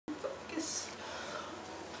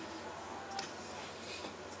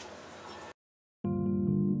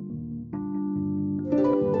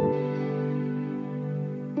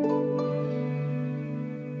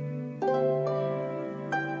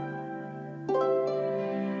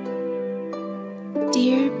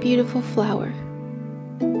Dear beautiful flower,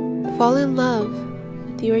 fall in love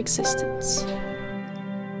with your existence.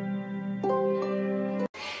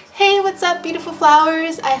 Hey, what's up beautiful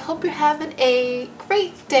flowers? I hope you're having a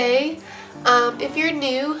great day. If you're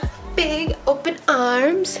new, big open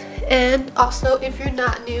arms, and also if you're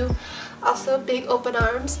not new, also big open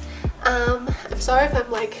arms. I'm sorry if I'm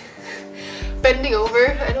like bending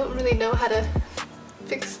over. I don't really know how to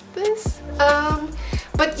fix this.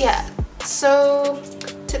 But yeah, so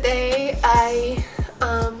today I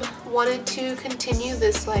wanted to continue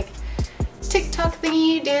this like TikTok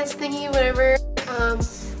thingy, dance thingy, whatever.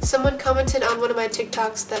 Someone commented on one of my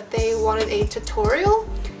TikToks that they wanted a tutorial,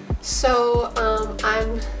 so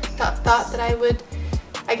I thought that I would,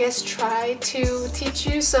 I guess, try to teach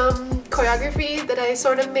you some choreography that I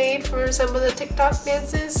sort of made for some of the TikTok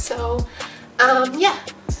dances. So yeah,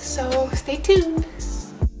 so stay tuned.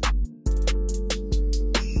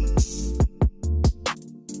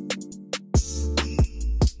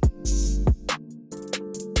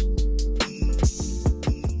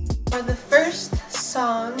 For the first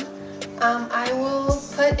song, I will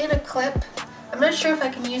put in a clip. I'm not sure if I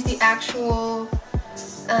can use the actual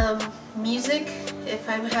music if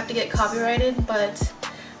I have to get copyrighted, but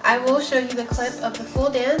I will show you the clip of the full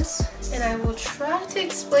dance, and I will try to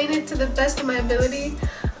explain it to the best of my ability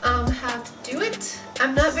how to do it.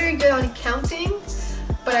 I'm not very good on counting,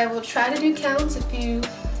 but I will try to do counts if you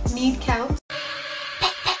need counts.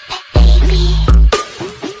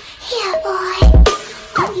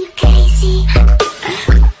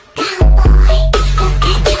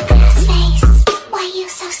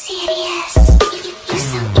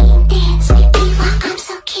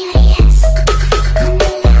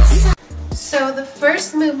 So the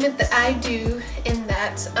first movement that I do in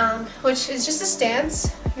that, which is just a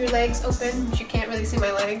stance, your legs open, but you can't really see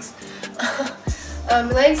my legs.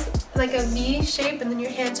 Legs like a V shape, and then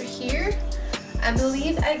your hands are here. I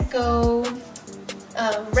believe I go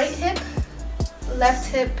right hip, left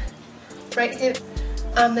hip, right hip.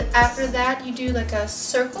 Then after that you do like a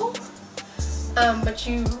circle, but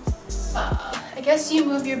you, I guess you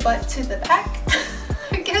move your butt to the back,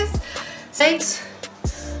 I guess. Legs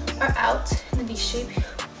are out in the V shape,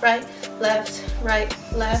 right, left,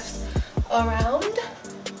 around.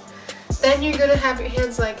 Then you're gonna have your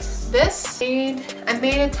hands like this. I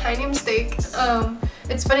made a tiny mistake.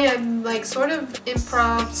 It's funny, I'm like sort of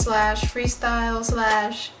improv slash freestyle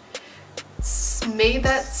slash made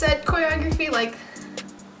that set choreography like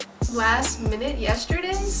last minute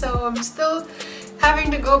yesterday, so I'm still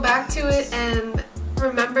having to go back to it and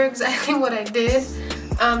remember exactly what I did.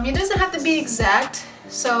 It doesn't have to be exact,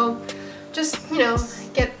 so just, you know,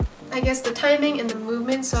 get, I guess, the timing and the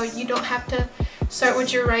movement, so you don't have to start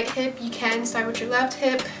with your right hip. You can start with your left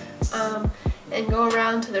hip and go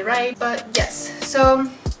around to the right. But yes, so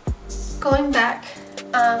going back,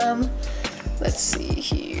 let's see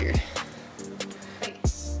here.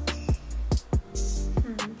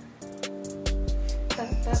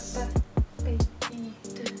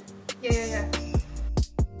 Yeah.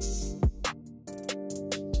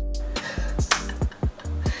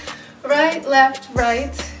 Right, left,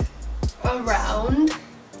 right, around.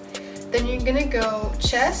 Then you're gonna go,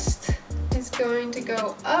 chest is going to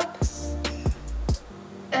go up.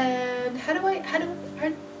 And I'm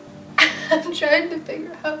trying to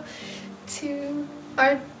figure out how to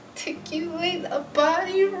articulate a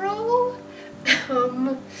body roll.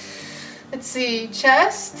 Let's see,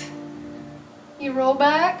 chest, you roll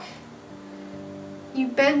back, you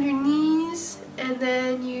bend your knees, and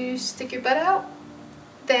then you stick your butt out.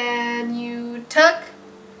 Then you tuck,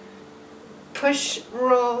 push,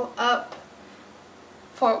 roll up,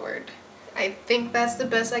 forward. I think that's the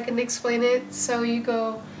best I can explain it. So you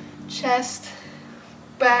go chest,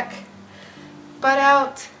 back, butt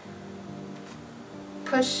out,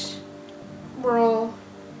 push, roll,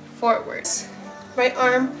 forwards. Right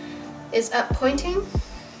arm is up pointing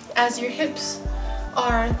as your hips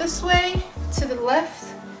are this way to the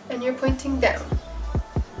left and you're pointing down.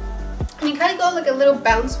 And you kind of go like a little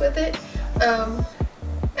bounce with it,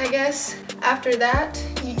 I guess. After that,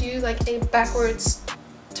 you do like a backwards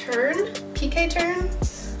turn, PK turn.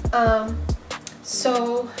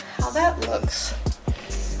 So how that looks,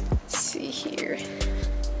 let's see here.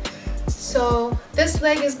 So this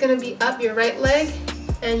leg is gonna be up, your right leg,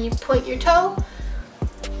 and you point your toe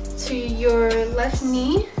to your left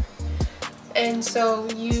knee. And so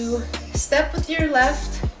you step with your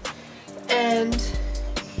left and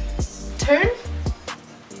turn.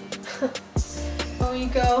 So you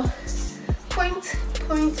go point,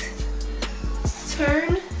 point,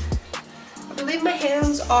 turn. I believe my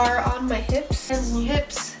hands are on my hips, hands and your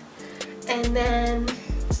hips, And then,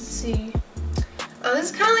 let's see.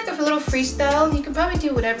 This is kind of like a little freestyle. You can probably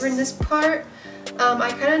do whatever in this part.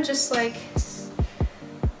 I kind of just like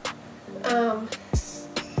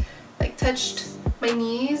touched my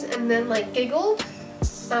knees and then like giggled,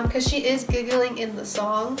 because she is giggling in the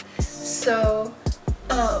song. So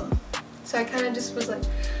I kind of just was like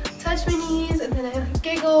touch my knees and then I like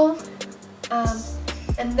giggle,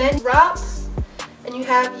 and then drop, and you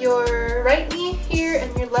have your right knee here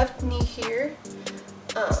and your left knee here.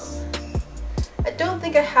 I don't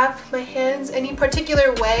think I have my hands any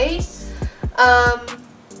particular way.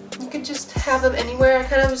 You could just have them anywhere. I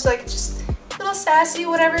kind of was like just a little sassy,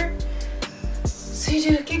 whatever. So you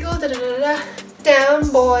do a giggle, da da da da,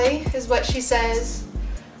 down boy is what she says.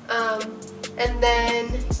 And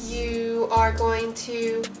then you are going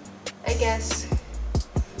to, I guess,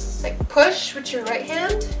 like push with your right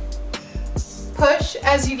hand. Push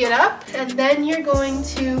as you get up, and then you're going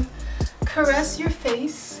to caress your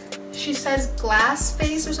face. She says glass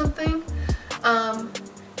face or something.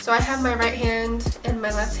 So I have my right hand and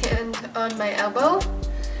my left hand on my elbow,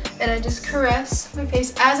 and I just caress my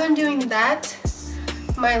face. As I'm doing that,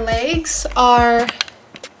 my legs are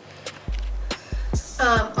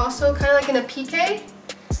also kind of like in a PK,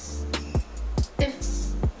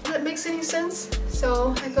 if that makes any sense.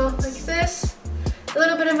 So I go like this, a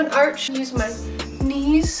little bit of an arch. Use my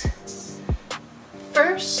knees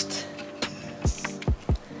first.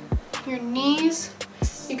 Your knees,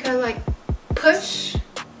 you kind of like push.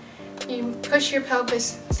 You push your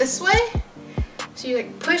pelvis this way. So you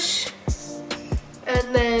like push,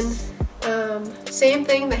 and then same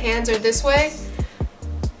thing, the hands are this way.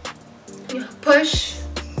 You push.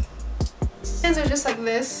 Hands are just like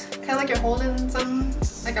this, kind of like you're holding some,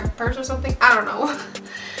 like a purse or something. I don't know.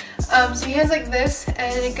 So your hands like this,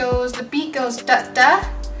 and it goes, the beat goes da da,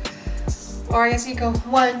 or I guess you go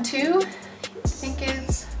 1 2. I think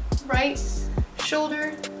it's right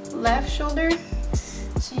shoulder, left shoulder.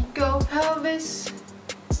 So you go pelvis,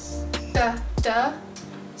 da da.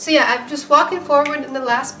 So yeah, I'm just walking forward in the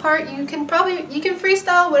last part. You can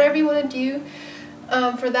freestyle whatever you want to do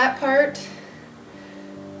for that part.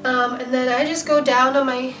 And then I just go down on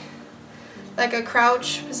my, like a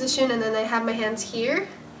crouch position, and then I have my hands here,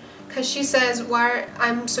 because she says why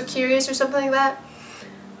I'm so curious or something like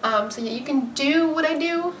that. So yeah, you can do what I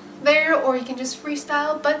do there, or you can just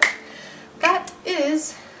freestyle, but that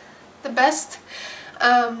is the best.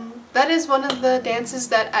 That is one of the dances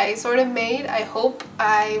that I sort of made. I hope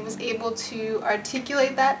I was able to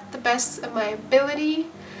articulate that the best of my ability.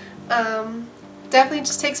 Definitely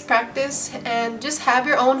just takes practice, and just have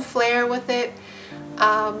your own flair with it.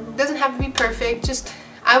 Doesn't have to be perfect.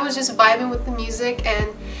 I was just vibing with the music,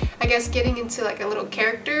 and I guess getting into like a little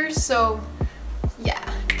character. So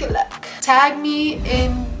yeah, good luck. Tag me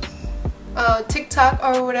in TikTok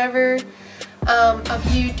or whatever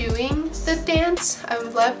of you doing the dance. I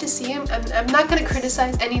would love to see him. I'm not gonna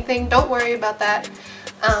criticize anything, don't worry about that.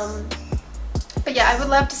 But yeah, I would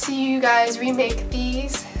love to see you guys remake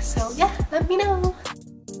these, so yeah, let me know.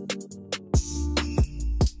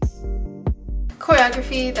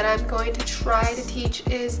 Choreography that I'm going to try to teach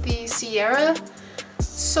is the Sierra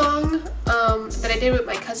song that I did with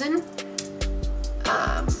my cousin.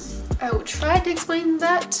 I will try to explain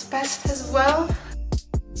that best as well.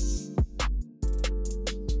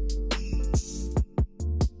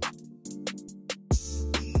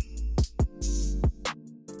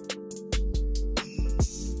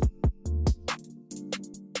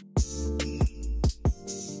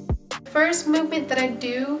 First movement that I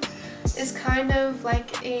do is kind of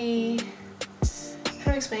like a,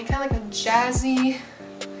 how to explain, kind of like a jazzy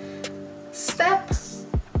step.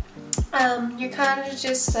 You're kind of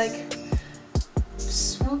just like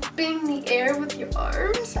swooping the air with your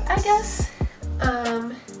arms, I guess,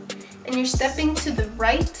 and you're stepping to the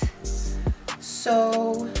right.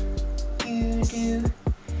 So you do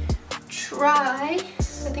try,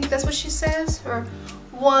 I think that's what she says, or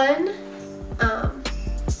 1.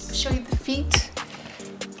 Show you the feet.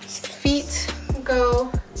 Feet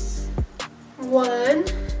go 1.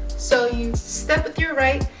 So you step with your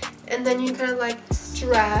right, and then you kind of like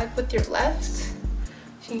drag with your left.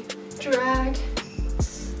 So you drag.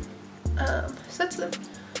 So that's the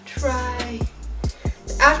try.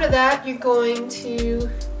 After that, you're going to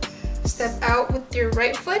step out with your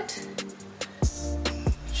right foot.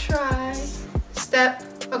 Try. Step.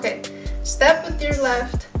 Okay. Step with your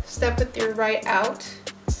left. Step with your right out.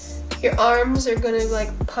 Your arms are gonna like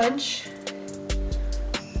punch.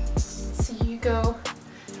 So you go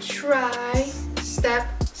try,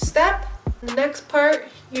 step, step. The next part,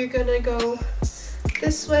 you're gonna go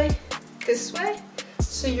this way,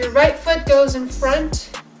 So your right foot goes in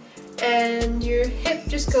front and your hip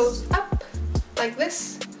just goes up like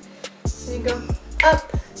this. So you go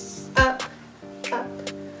up, up, up,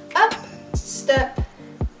 up, step,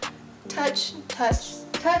 touch, touch,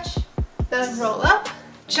 touch, then roll up,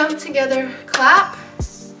 jump together, clap,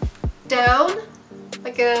 down,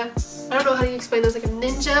 like a, I don't know how you explain this, like a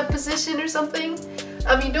ninja position or something.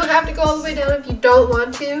 You don't have to go all the way down if you don't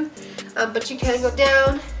want to, but you can go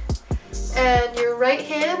down, and your right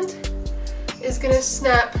hand is gonna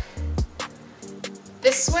snap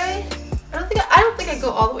this way. I don't think I go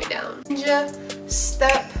all the way down. Ninja,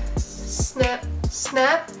 step, snap,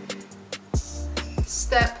 snap,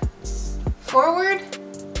 step forward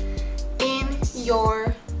in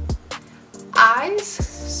your eyes.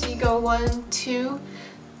 So you go 1, 2.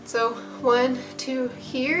 So 1, 2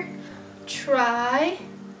 here. Try,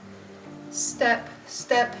 step,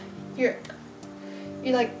 step. You're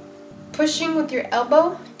like pushing with your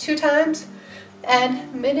elbow 2 times,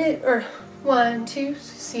 and minute or 1, 2.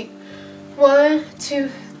 See, 1, 2,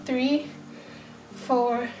 3,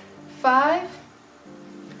 4, 5.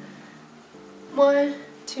 1,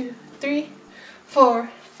 2, 3, 4,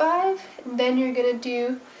 5, and then you're gonna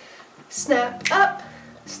do snap up,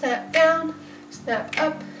 snap down, snap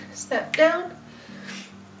up, snap down.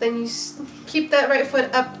 Then you keep that right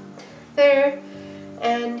foot up there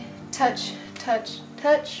and touch, touch,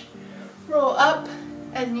 touch, roll up,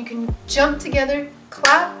 and you can jump together,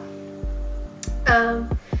 clap.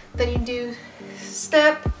 Then you do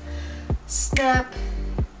step, snap,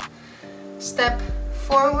 step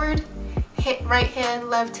forward, hit right hand,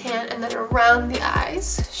 left hand, and then around the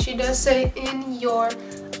eyes. She does say in your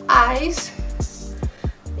eyes.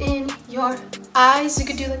 In your eyes. You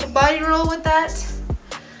could do like a body roll with that.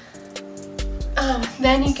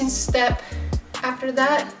 Then you can step after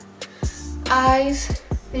that. Eyes.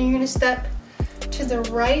 Then you're gonna step to the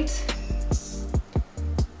right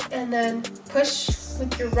and then push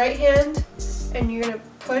with your right hand, and you're gonna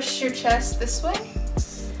push your chest this way.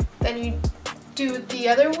 Then you do it the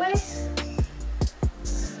other way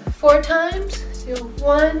 4 times. So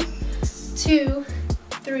 1, 2,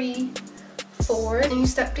 3, 4. And you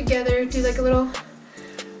step together, do like a little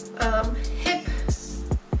hip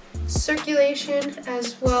circulation,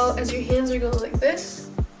 as well as your hands are going like this.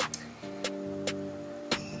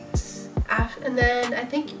 And then I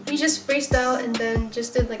think we just freestyle and then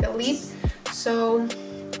just did like a leap. So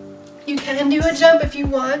you can do a jump if you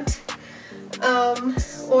want,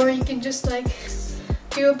 or you can just like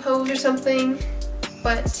do a pose or something,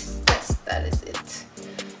 but yes, that is it.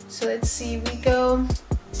 So let's see, we go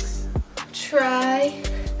try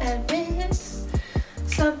and bend,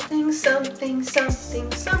 something, something,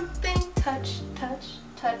 something, something, touch, touch,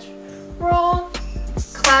 touch, roll,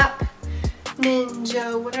 clap,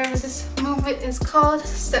 ninja, whatever this movement is called.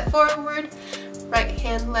 Step forward, right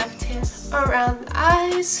hand, left hand around the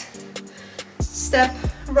eyes, step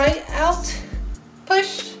right out,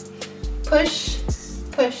 push, push,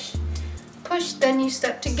 push, push, then you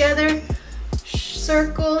step together,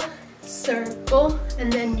 circle, circle,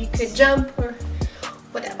 and then you could jump or